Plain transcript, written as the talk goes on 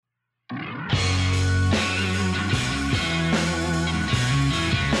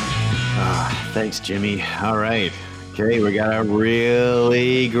Thanks, Jimmy. All right. Okay, we got a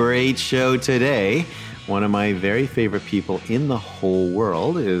really great show today. One of my very favorite people in the whole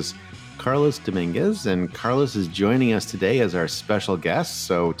world is Carlos Dominguez, and Carlos is joining us today as our special guest.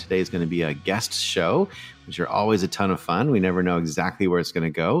 So today is going to be a guest show, which are always a ton of fun. We never know exactly where it's going to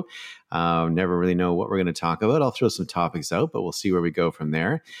go. Never really know what we're going to talk about. I'll throw some topics out, but we'll see where we go from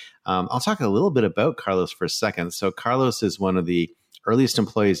there. I'll talk a little bit about Carlos for a second. So Carlos is one of the earliest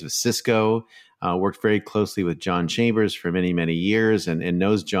employees of Cisco, worked very closely with John Chambers for many, many years and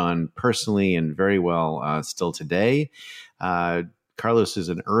knows John personally and very well still today. Carlos is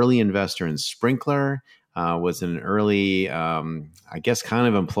an early investor in Sprinklr, was an early, I guess, kind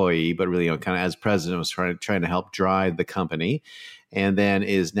of employee, but really kind of as president was trying to help drive the company, and then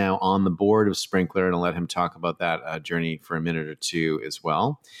is now on the board of Sprinklr, and I'll let him talk about that journey for a minute or two as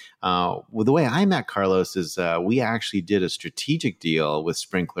well. Well, the way I met Carlos is we actually did a strategic deal with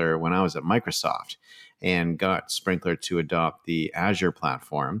Sprinklr when I was at Microsoft and got Sprinklr to adopt the Azure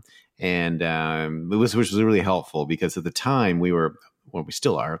platform. And which was really helpful because at the time we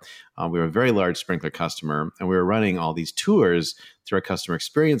still are, we were a very large Sprinklr customer, and we were running all these tours through our customer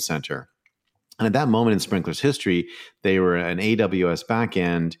experience center. And at that moment in Sprinklr's history, they were an AWS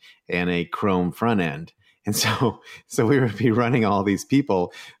backend and a Chrome front end. And so we would be running all these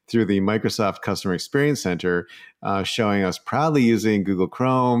people through the Microsoft Customer Experience Center, showing us proudly using Google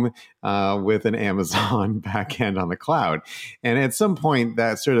Chrome with an Amazon backend on the cloud. And at some point,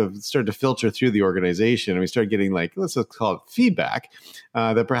 that sort of started to filter through the organization, and we started getting let's just call it feedback,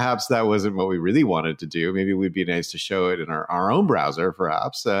 that perhaps that wasn't what we really wanted to do. Maybe it would be nice to show it in our own browser,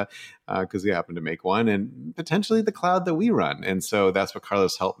 perhaps, because we happen to make one, and potentially the cloud that we run. And so that's what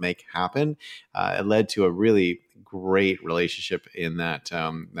Carlos helped make happen. It led to a really great relationship in that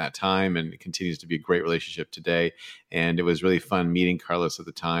time, and it continues to be a great relationship today. And it was really fun meeting Carlos at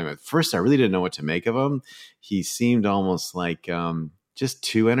the time. At first, I really didn't know what to make of him. He seemed almost like just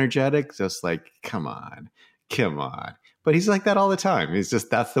too energetic, just like, come on. But he's like that all the time.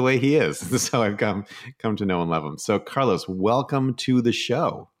 That's the way he is. So I've come to know and love him. So Carlos, welcome to the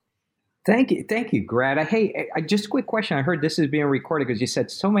show. Thank you, Grad. Hey, just a quick question. I heard this is being recorded because you said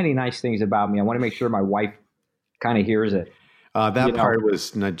so many nice things about me. I want to make sure my wife kind of hears it. That part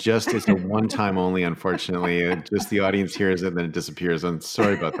was not just, it's a one-time only, unfortunately. Just the audience hears it and then it disappears. I'm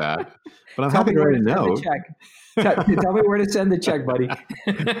sorry about that. But I'm happy to write a note. Tell me where to send the check, buddy.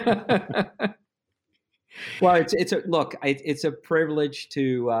 Well, it's a privilege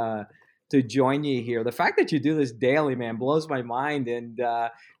to join you here. The fact that you do this daily, man, blows my mind. And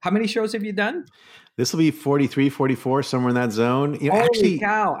how many shows have you done? This will be 43, 44, somewhere in that zone. Holy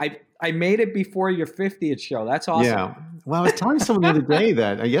cow. I made it before your 50th show. That's awesome. Yeah. Well, I was telling someone the other day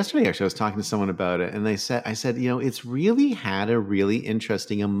that yesterday, actually, I was talking to someone about it, and I said, it's really had a really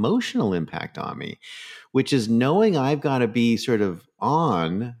interesting emotional impact on me, which is knowing I've got to be sort of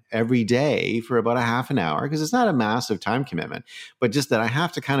on every day for about a half an hour, because it's not a massive time commitment, but just that I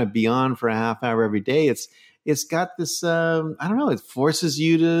have to kind of be on for a half hour every day. It's got this, I don't know, it forces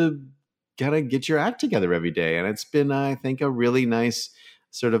you to kind of get your act together every day. And it's been, I think, a really nice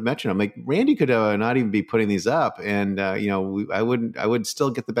sort of metronome. Like Randy could not even be putting these up, and I would still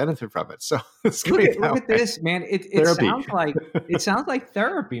get the benefit from it. So it's great. Look at this, man. It sounds like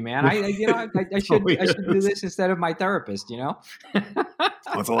therapy, man. I should do this instead of my therapist. Well,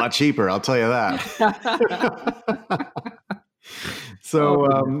 it's a lot cheaper, I'll tell you that.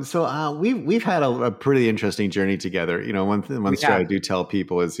 So we've had a pretty interesting journey together. One story I do tell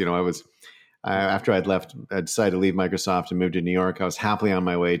people is I was. After I decided to leave Microsoft and move to New York, I was happily on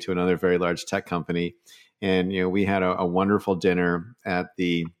my way to another very large tech company. And, we had a wonderful dinner at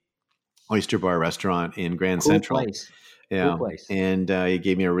the Oyster Bar restaurant in Grand Central. Place. Yeah. Cool place. And he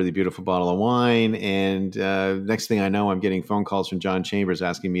gave me a really beautiful bottle of wine. And next thing I know, I'm getting phone calls from John Chambers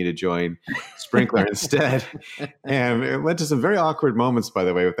asking me to join Sprinklr instead. And it led to some very awkward moments, by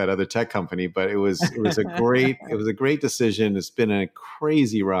the way, with that other tech company. But it was a great decision. It's been a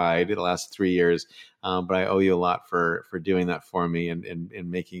crazy ride the last 3 years. But I owe you a lot for doing that for me and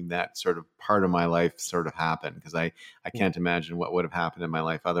making that sort of part of my life sort of happen, because I can't imagine what would have happened in my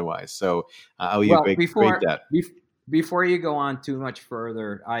life otherwise. So I owe you a great debt. Before you go on too much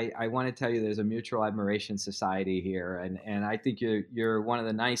further, I want to tell you there's a mutual admiration society here. And I think you're one of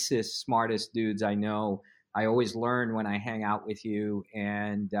the nicest, smartest dudes I know. I always learn when I hang out with you,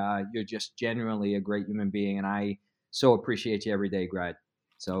 and you're just genuinely a great human being. And I so appreciate you every day, Grad.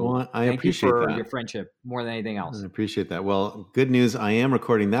 So Well, I thank you appreciate for that. your friendship more than anything I else. appreciate that. Well, good news. I am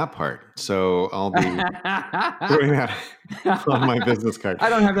recording that part. So I'll be doing that on my business card.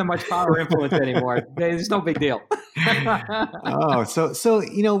 I don't have that much power or influence anymore. It's no big deal. Oh, so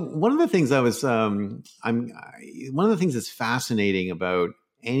one of the things one of the things that's fascinating about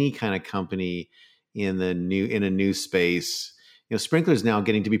any kind of company in a new space. Sprinklr is now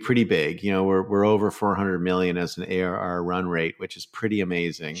getting to be pretty big. We're over 400 million as an ARR run rate, which is pretty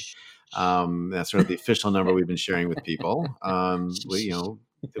amazing. That's sort of the official number we've been sharing with people. But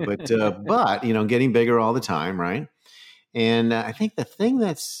getting bigger all the time, right? And I think the thing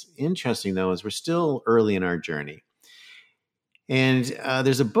that's interesting though is we're still early in our journey. And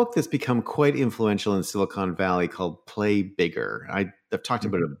there's a book that's become quite influential in Silicon Valley called Play Bigger. I've talked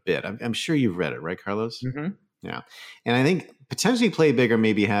about it a bit. I'm sure you've read it, right, Carlos? Mm-hmm. Yeah. And I think potentially Play Bigger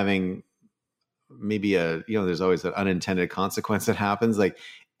may be having there's always that unintended consequence that happens. Like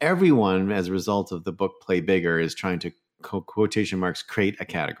everyone, as a result of the book Play Bigger, is trying to quotation marks create a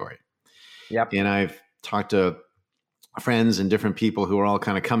category. Yep. And I've talked to friends and different people who are all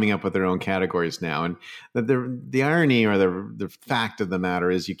kind of coming up with their own categories now. And the irony or the fact of the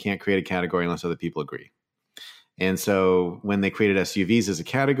matter is you can't create a category unless other people agree. And so when they created SUVs as a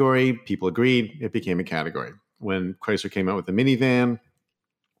category, people agreed, it became a category. When Chrysler came out with the minivan,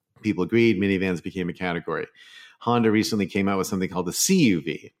 people agreed, minivans became a category. Honda recently came out with something called the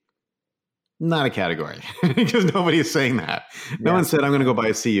CUV. Not a category, because nobody is saying that. No one said, I'm going to go buy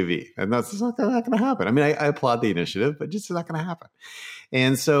a CUV. And that's not going to happen. I mean, I applaud the initiative, but just not going to happen.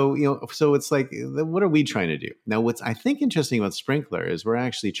 And so, so it's like, what are we trying to do? Now, what's I think interesting about Sprinklr is we're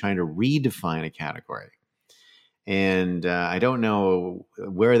actually trying to redefine a category. And I don't know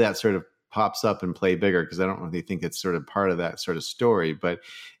where that sort of pops up and Play Bigger, because I don't really think it's sort of part of that sort of story. But,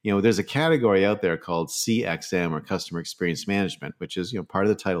 there's a category out there called CXM, or Customer Experience Management, which is, part of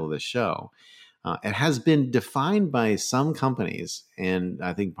the title of this show. It has been defined by some companies, and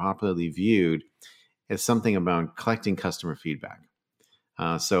I think popularly viewed as something about collecting customer feedback.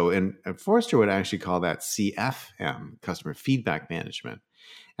 And Forrester would actually call that CFM, Customer Feedback Management.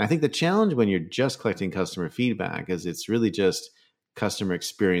 And I think the challenge when you're just collecting customer feedback is it's really just customer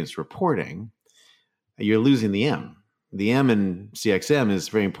experience reporting. You're losing the M. The M in CXM is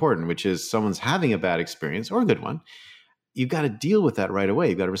very important, which is someone's having a bad experience or a good one. You've got to deal with that right away.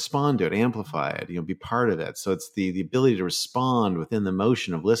 You've got to respond to it, amplify it, be part of it. So it's the ability to respond within the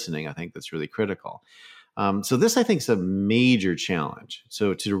motion of listening, I think, that's really critical. So this, I think, is a major challenge.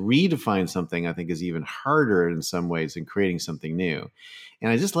 So to redefine something, I think, is even harder in some ways than creating something new. And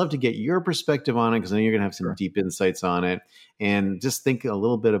I just love to get your perspective on it, because I know you're going to have some deep insights on it. And just think a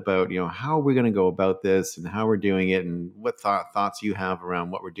little bit about, how we're going to go about this and how we're doing it, and what thoughts you have around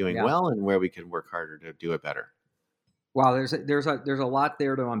what we're doing well and where we can work harder to do it better. Wow, there's a lot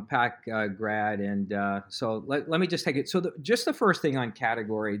there to unpack, Grad, and so let me just take it. So just the first thing on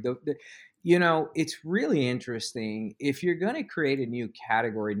category, it's really interesting. If you're going to create a new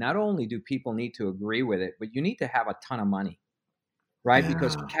category, not only do people need to agree with it, but you need to have a ton of money, right? Yeah.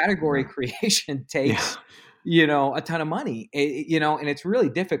 Because category creation takes a ton of money, and it's really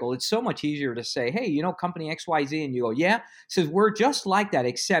difficult. It's so much easier to say, hey, company XYZ, and you go, yeah, says we're just like that,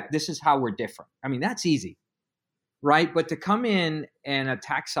 except this is how we're different. I mean, that's easy. Right. But to come in and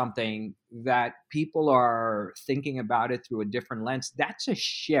attack something that people are thinking about it through a different lens, that's a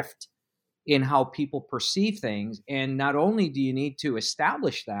shift in how people perceive things. And not only do you need to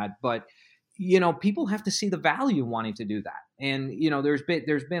establish that, but, people have to see the value in wanting to do that. And, there's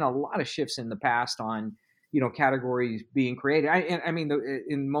been a lot of shifts in the past on, categories being created.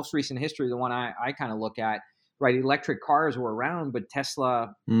 In most recent history, the one I kind of look at, right, electric cars were around, but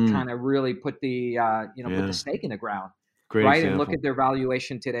Tesla kind of really put the put the stake in the ground. Great right, example. And look at their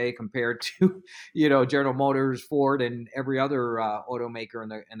valuation today compared to General Motors, Ford, and every other automaker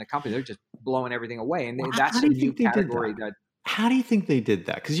in the company. They're just blowing everything away, and that's a new category. How do you think they did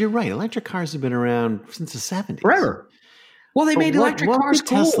that? Because you're right, electric cars have been around since the 70s. Forever. Well, they made electric cars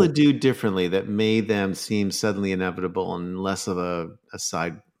cool. What did Tesla do differently that made them seem suddenly inevitable and less of a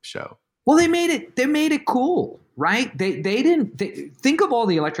side show? Well, they made it cool, right? They didn't think of all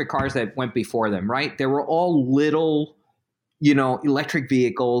the electric cars that went before them, right? They were all little, electric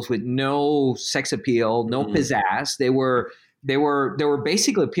vehicles with no sex appeal, no pizzazz. They were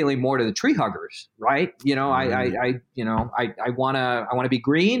basically appealing more to the tree huggers, right? I want to be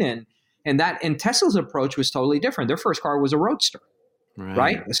green, and Tesla's approach was totally different. Their first car was a Roadster,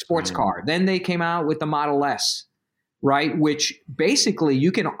 right? A sports car. Then they came out with the Model S. Right, which basically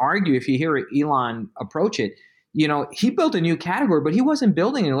you can argue, if you hear Elon approach it, he built a new category, but he wasn't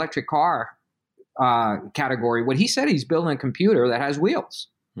building an electric car category. What he said, he's building a computer that has wheels.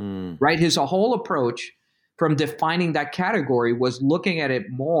 right? His whole approach from defining that category was looking at it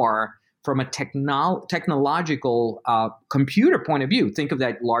more from a technological computer point of view. Think of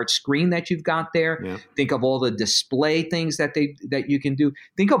that large screen that you've got there. Yeah. Think of all the display things that you can do.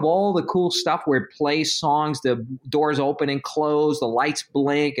 Think of all the cool stuff where it plays songs, the doors open and close, the lights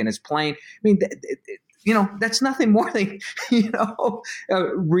blink, and it's playing. I mean, that's nothing more than,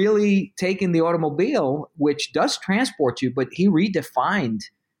 really taking the automobile, which does transport you, but he redefined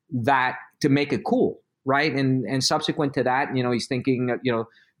that to make it cool, right? And subsequent to that, he's thinking,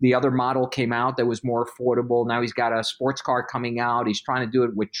 the other model came out that was more affordable. Now he's got a sports car coming out. He's trying to do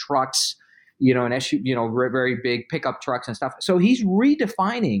it with trucks, and SUV, very big pickup trucks and stuff. So he's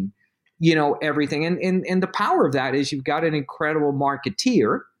redefining, everything. And the power of that is you've got an incredible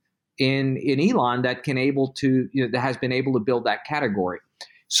marketeer in Elon that that has been able to build that category.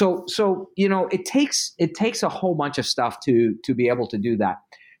 So it takes a whole bunch of stuff to be able to do that.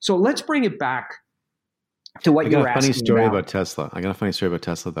 So let's bring it back to what you're asking about. I got a funny story about Tesla. I got a funny story about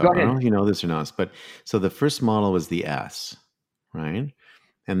Tesla, though. Go ahead. I don't know if you know this or not, but so the first model was the S, right?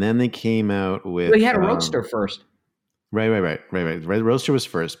 And then they came out with... Well, he had a Roadster first. Right. The Roadster was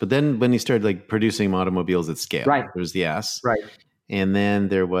first, but then when he started producing automobiles at scale, right, there was the S, right, and then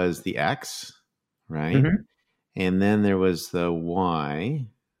there was the X, right, and then there was the Y,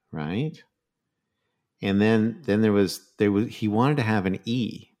 right, and then there was he wanted to have an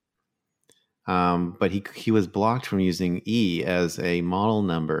E. But he was blocked from using E as a model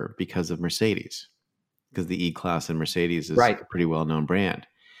number because of Mercedes, because the E-Class in Mercedes is a pretty well-known brand.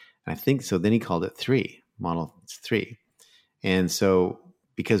 I think so. Then he called it Model 3. And so,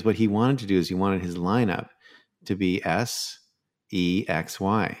 because what he wanted to do is he wanted his lineup to be S, E, X,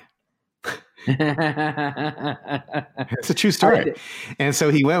 Y. It's a true story. And so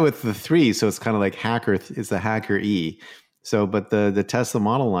he went with the 3. So it's kind of like it's the hacker E. So, but the Tesla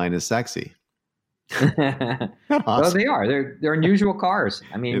model line is sexy. Awesome. Well, they are. They're unusual cars.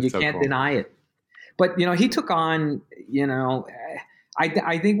 I mean, you can't deny it. But he took on.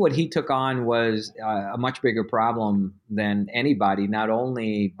 I think what he took on was a much bigger problem than anybody. Not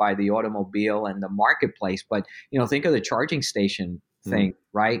only by the automobile and the marketplace, but think of the charging station thing.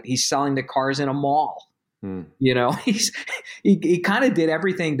 Right? He's selling the cars in a mall. He kind of did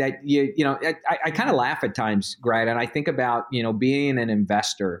everything that I kind of laugh at times, Greg, and I think about being an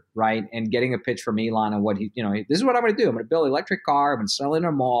investor, right, and getting a pitch from Elon on what this is what I'm going to do. I'm going to build an electric car. I'm going to sell it in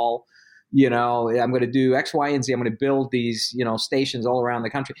a mall. I'm going to do X, Y, and Z. I'm going to build these stations all around the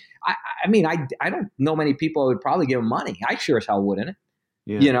country. I mean, I don't know many people who would probably give him money. I sure as hell wouldn't.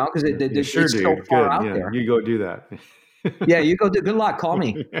 Yeah. Because it's so far out there. You go do that. Yeah, you go do. Good luck. Call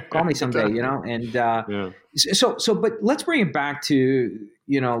me someday. And so, but let's bring it back to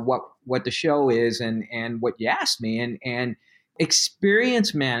what the show is and what you asked me. And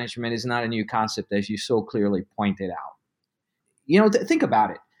experience management is not a new concept, as you so clearly pointed out. Think about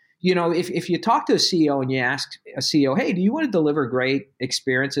it. If you talk to a CEO and you ask a CEO, hey, do you want to deliver great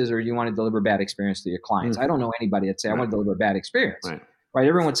experiences or do you want to deliver bad experience to your clients? I don't know anybody that say I want to deliver a bad experience. Right?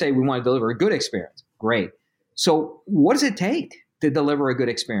 Everyone would say we want to deliver a good experience. Great. So what does it take to deliver a good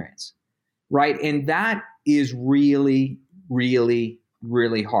experience, right? And that is really, really,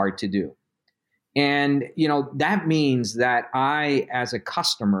 really hard to do. And, that means that I, as a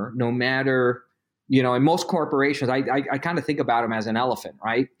customer, no matter, in most corporations, I kind of think about them as an elephant,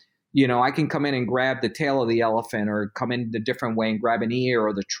 right? I can come in and grab the tail of the elephant or come in a different way and grab an ear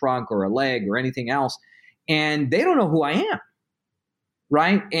or the trunk or a leg or anything else. And they don't know who I am.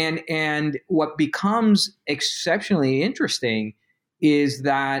 Right. And what becomes exceptionally interesting is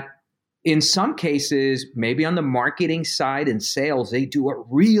that in some cases, maybe on the marketing side and sales, they do a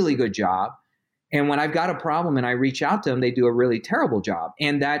really good job. And when I've got a problem and I reach out to them, they do a really terrible job.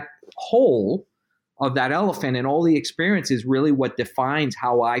 And that whole of that elephant and all the experience is really what defines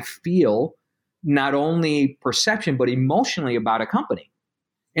how I feel, not only perception, but emotionally about a company.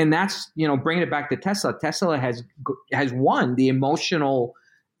 And that's, bringing it back to Tesla. Tesla has won the emotional,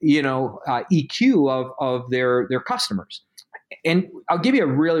 EQ of their customers. And I'll give you a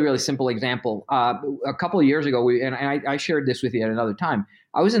really, really simple example. A couple of years ago, I shared this with you at another time.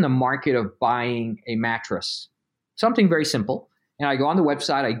 I was in the market of buying a mattress, something very simple. And I go on the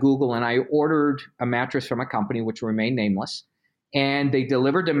website, I Google, and I ordered a mattress from a company which remained nameless. And they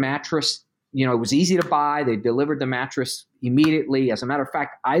delivered the mattress. It was easy to buy. They delivered the mattress immediately. As a matter of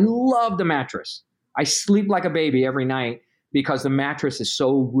fact, I love the mattress. I sleep like a baby every night because the mattress is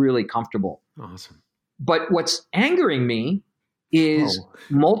so really comfortable. Awesome. But what's angering me is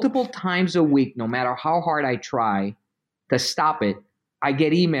multiple times a week, no matter how hard I try to stop it, I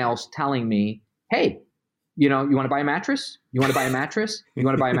get emails telling me, hey, You want to buy a mattress? You want to buy a mattress? You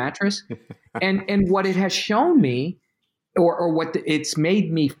want to buy a mattress? And what it has shown me, or what it's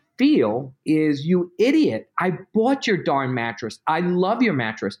made me feel, is, you idiot, I bought your darn mattress. I love your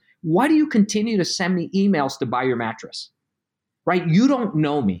mattress. Why do you continue to send me emails to buy your mattress? Right? You don't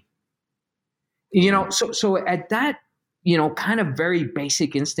know me. So at that, kind of very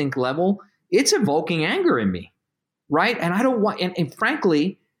basic instinct level, it's evoking anger in me. Right? And I don't want, and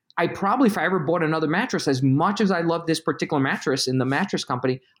frankly, I probably, if I ever bought another mattress, as much as I love this particular mattress in the mattress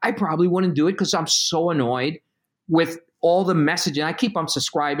company, I probably wouldn't do it, because I'm so annoyed with all the messaging. I keep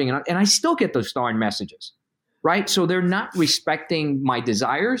unsubscribing, and I still get those darn messages, right? So they're not respecting my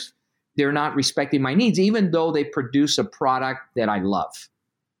desires. They're not respecting my needs, even though they produce a product that I love.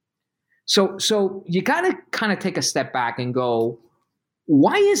 So you got to kind of take a step back and go,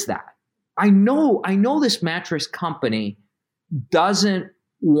 why is that? I know this mattress company doesn't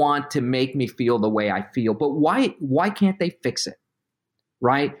want to make me feel the way I feel, but why can't they fix it?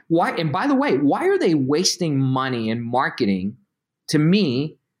 Right? Why? And by the way, why are they wasting money in marketing to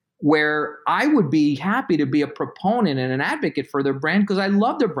me, where I would be happy to be a proponent and an advocate for their brand, because I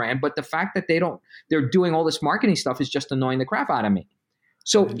love their brand, but the fact that they're doing all this marketing stuff is just annoying the crap out of me.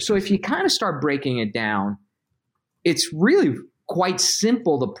 So if you kind of start breaking it down, it's really quite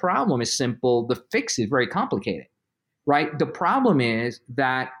simple. The problem is simple. The fix is very complicated, right? The problem is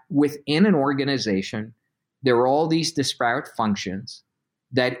that within an organization, there are all these disparate functions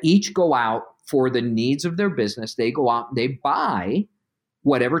that each go out for the needs of their business. They go out and they buy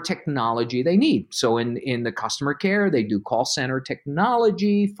whatever technology they need. So in the customer care, they do call center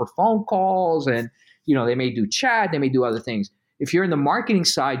technology for phone calls, and they may do chat, they may do other things. If you're in the marketing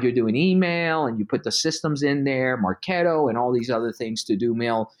side, you're doing email, and you put the systems in there, Marketo and all these other things to do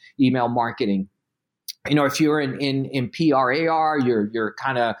email marketing. If you're in PRAR, you're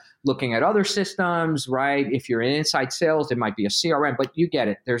kind of looking at other systems, right? If you're in inside sales, there might be a CRM, but you get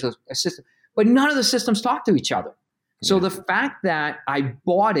it. There's a system, but none of the systems talk to each other. So the fact that I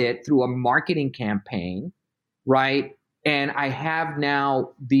bought it through a marketing campaign, right? And I have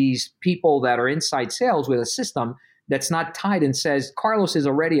now these people that are inside sales with a system that's not tied and says, Carlos is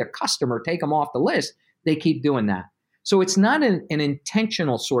already a customer, take him off the list. They keep doing that. So it's not an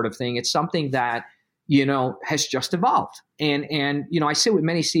intentional sort of thing. It's something that has just evolved. And I sit with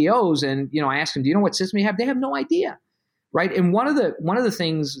many CEOs, and I ask them, do you know what system you have? They have no idea, right? And one of the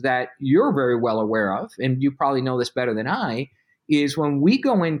things that you're very well aware of, and you probably know this better than I, is when we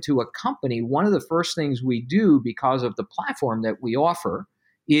go into a company, one of the first things we do, because of the platform that we offer,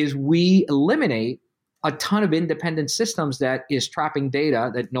 is we eliminate a ton of independent systems that is trapping data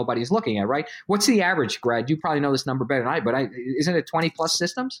that nobody's looking at, right? What's the average, Greg? You probably know this number better than I, but isn't it 20 plus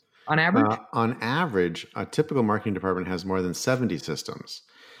systems on average? On average, a typical marketing department has more than 70 systems.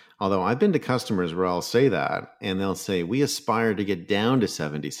 Although I've been to customers where I'll say that, and they'll say, we aspire to get down to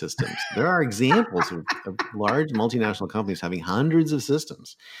 70 systems. There are examples of large multinational companies having hundreds of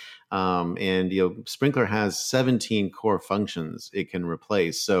systems. And Sprinklr has 17 core functions it can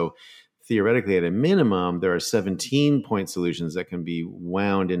replace. So theoretically, at a minimum, there are 17 point solutions that can be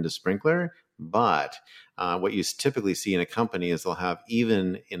wound into Sprinklr. But what you typically see in a company is they'll have,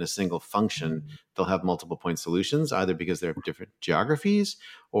 even in a single function, they'll have multiple point solutions, either because they're different geographies,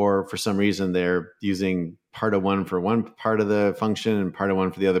 or for some reason they're using part of one for one part of the function and part of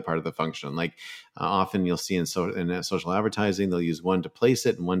one for the other part of the function. Like often you'll see in social advertising, they'll use one to place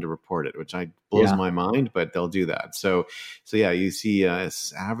it and one to report it, which blows my mind, but they'll do that. So yeah, you see an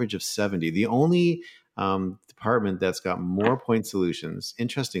average of 70. The only department that's got more point solutions,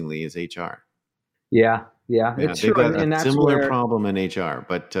 interestingly, is HR. Yeah, it's they've true. got a similar problem in HR,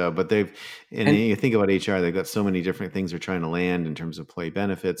 but they've and you think about HR, they've got so many different things they're trying to land in terms of employee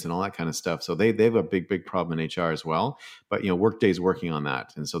benefits and all that kind of stuff. So they have a big problem in HR as well. But Workday's working on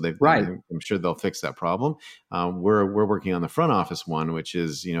that, and so I'm sure they'll fix that problem. We're working on the front office one, which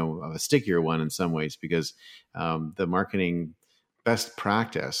is a stickier one in some ways, because the marketing best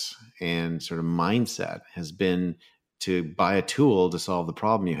practice and sort of mindset has been to buy a tool to solve the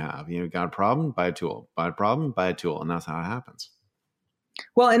problem you have. Got a problem, buy a tool. Buy a problem, buy a tool, and that's how it happens.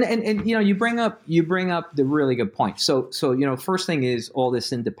 Well, and you bring up the really good point. So first thing is all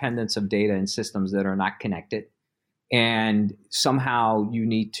this independence of data and systems that are not connected, and somehow you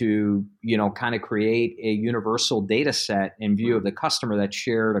need to kind of create a universal data set in view of the customer that's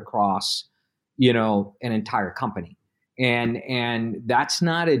shared across an entire company, and that's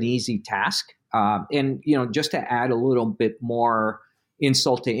not an easy task. And just to add a little bit more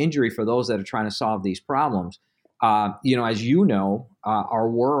insult to injury for those that are trying to solve these problems, as our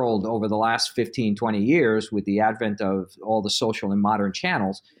world over the last 15, 20 years, with the advent of all the social and modern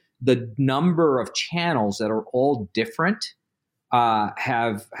channels, the number of channels that are all different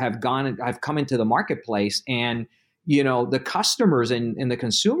have come into the marketplace, and the customers and the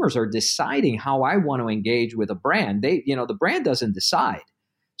consumers are deciding how I want to engage with a brand. The brand doesn't decide.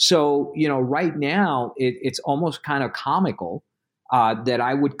 So right now it's almost kind of comical that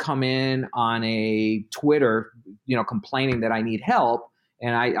I would come in on a Twitter, complaining that I need help,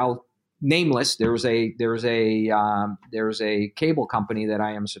 and I'll nameless. There's a cable company that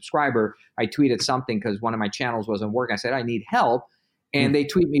I am a subscriber. I tweeted something because one of my channels wasn't working. I said I need help, and they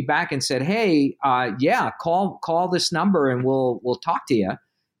tweet me back and said, "Hey, call this number and we'll talk to you."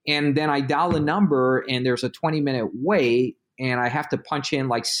 And then I dial the number, and there's a 20-minute wait, and I have to punch in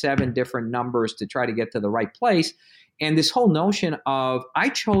like 7 different numbers to try to get to the right place. And this whole notion of I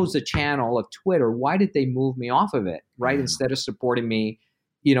chose the channel of Twitter. Why did they move me off of it, right? Instead of supporting me,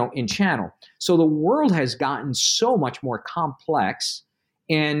 in channel. So the world has gotten so much more complex,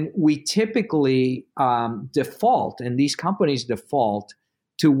 and we typically default, and these companies default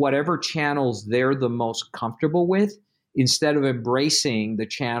to whatever channels they're the most comfortable with, instead of embracing the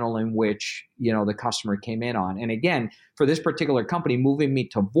channel in which, the customer came in on. And again, for this particular company, moving me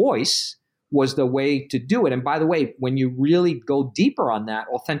to voice was the way to do it. And by the way, when you really go deeper on that,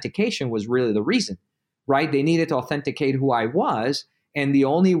 authentication was really the reason, right? They needed to authenticate who I was. And the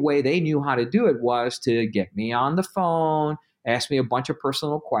only way they knew how to do it was to get me on the phone, ask me a bunch of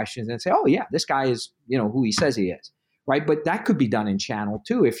personal questions, and say, oh, yeah, this guy is, who he says he is, right? But that could be done in channel,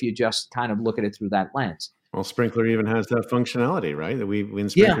 too, if you just kind of look at it through that lens. Well, Sprinklr even has that functionality, right? That in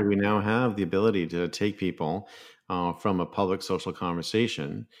Sprinklr, we now have the ability to take people from a public social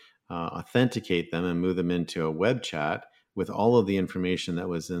conversation, authenticate them, and move them into a web chat with all of the information that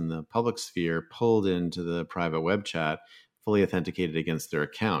was in the public sphere pulled into the private web chat, fully authenticated against their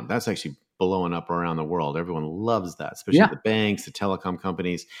account. That's actually blowing up around the world. Everyone loves that, especially the banks, the telecom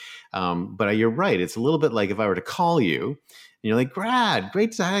companies. But you're right. It's a little bit like if I were to call you, and you're like, Brad,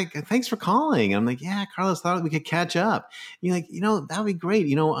 great, thanks for calling. I'm like, yeah, Carlos, thought we could catch up. And you're like, that would be great.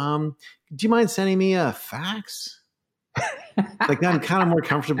 Do you mind sending me a fax? Like, I'm kind of more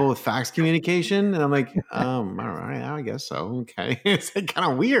comfortable with fax communication, and I'm like, all right, I guess so. Okay, it's like kind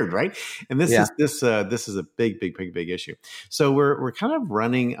of weird, right? And this is a big issue. So we're kind of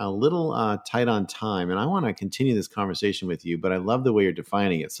running a little tight on time, and I want to continue this conversation with you. But I love the way you're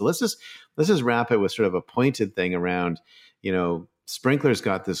defining it. So let's just wrap it with sort of a pointed thing around. Sprinklr's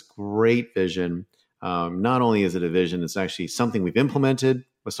got this great vision. Not only is it a vision, it's actually something we've implemented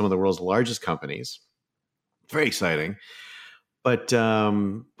with some of the world's largest companies. Very exciting. But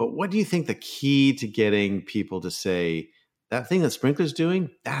what do you think the key to getting people to say that thing that Sprinklr's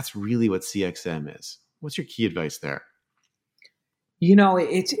doing, that's really what CXM is? What's your key advice there?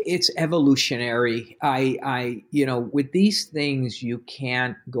 It's evolutionary. I with these things, you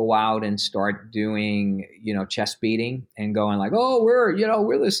can't go out and start doing, chest beating and going like, oh, we're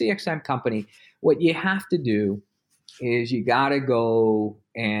the CXM company. What you have to do is you got to go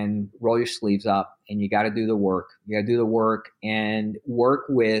and roll your sleeves up, and you got to do the work. You got to do the work and work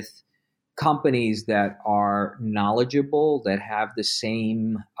with companies that are knowledgeable, that have the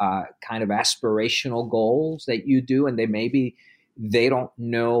same kind of aspirational goals that you do, and they don't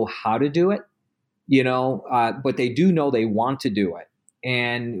know how to do it, but they do know they want to do it.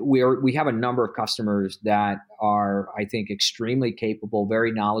 And we have a number of customers that are, I think, extremely capable,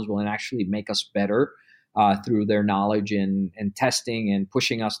 very knowledgeable, and actually make us better through their knowledge and testing and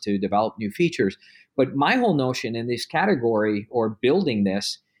pushing us to develop new features. But my whole notion in this category, or building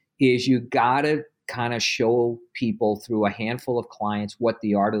this, is you got to kind of show people through a handful of clients what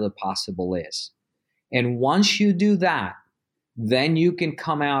the art of the possible is. And once you do that, then you can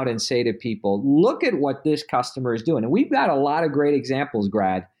come out and say to people, look at what this customer is doing. And we've got a lot of great examples,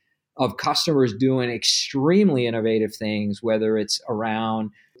 Grad, of customers doing extremely innovative things, whether it's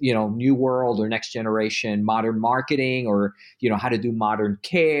around, new world or next generation modern marketing, or, how to do modern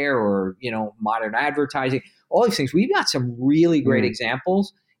care, or, modern advertising, all these things. We've got some really great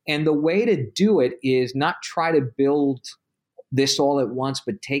examples. And the way to do it is not try to build this all at once,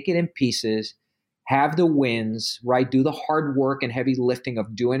 but take it in pieces, have the wins, right? Do the hard work and heavy lifting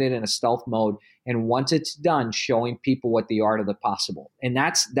of doing it in a stealth mode. And once it's done, showing people what the art of the possible. And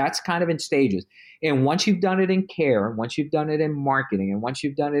that's kind of in stages. And once you've done it in care, and once you've done it in marketing, and once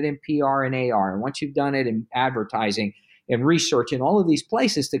you've done it in PR and AR, and once you've done it in advertising and research and all of these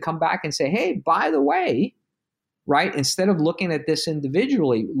places, to come back and say, hey, by the way, right? Instead of looking at this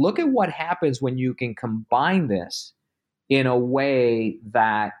individually, look at what happens when you can combine this in a way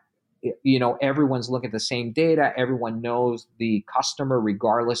that, everyone's looking at the same data. Everyone knows the customer,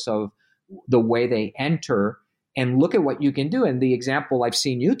 regardless of the way they enter. and look at what you can do. And the example I've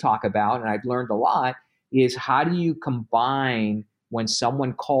seen you talk about, and I've learned a lot, is how do you combine when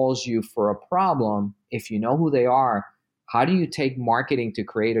someone calls you for a problem, if you know who they are, how do you take marketing to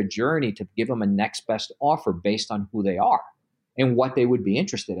create a journey to give them a next best offer based on who they are and what they would be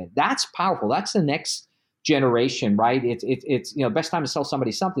interested in? That's powerful. That's the next generation, right? It's best time to sell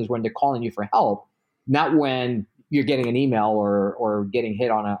somebody something is when they're calling you for help, not when you're getting an email or getting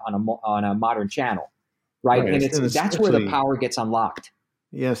hit on a modern channel, right? And that's where the power gets unlocked.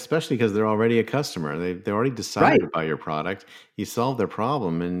 Yeah, especially because they're already a customer. They already decided to buy your product. You solve their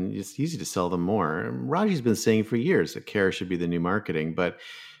problem, and it's easy to sell them more. And Raji's been saying for years that care should be the new marketing, but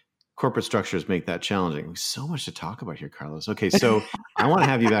corporate structures make that challenging. So much to talk about here, Carlos. Okay, so I want to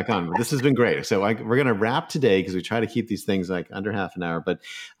have you back on, but this has been great. So we're going to wrap today because we try to keep these things like under half an hour. But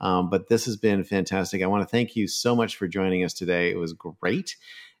this has been fantastic. I want to thank you so much for joining us today. It was great.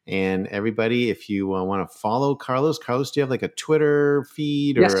 And everybody, if you want to follow Carlos, do you have like a Twitter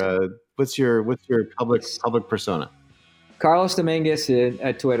feed or what's your public persona? Carlos Dominguez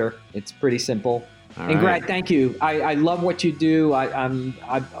at Twitter. It's pretty simple. And Greg, thank you. I love what you do.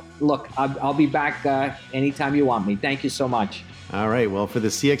 I'll be back anytime you want me. Thank you so much. All right. Well, for the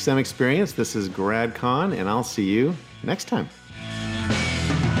CXM experience, this is Grad Khan, and I'll see you next time.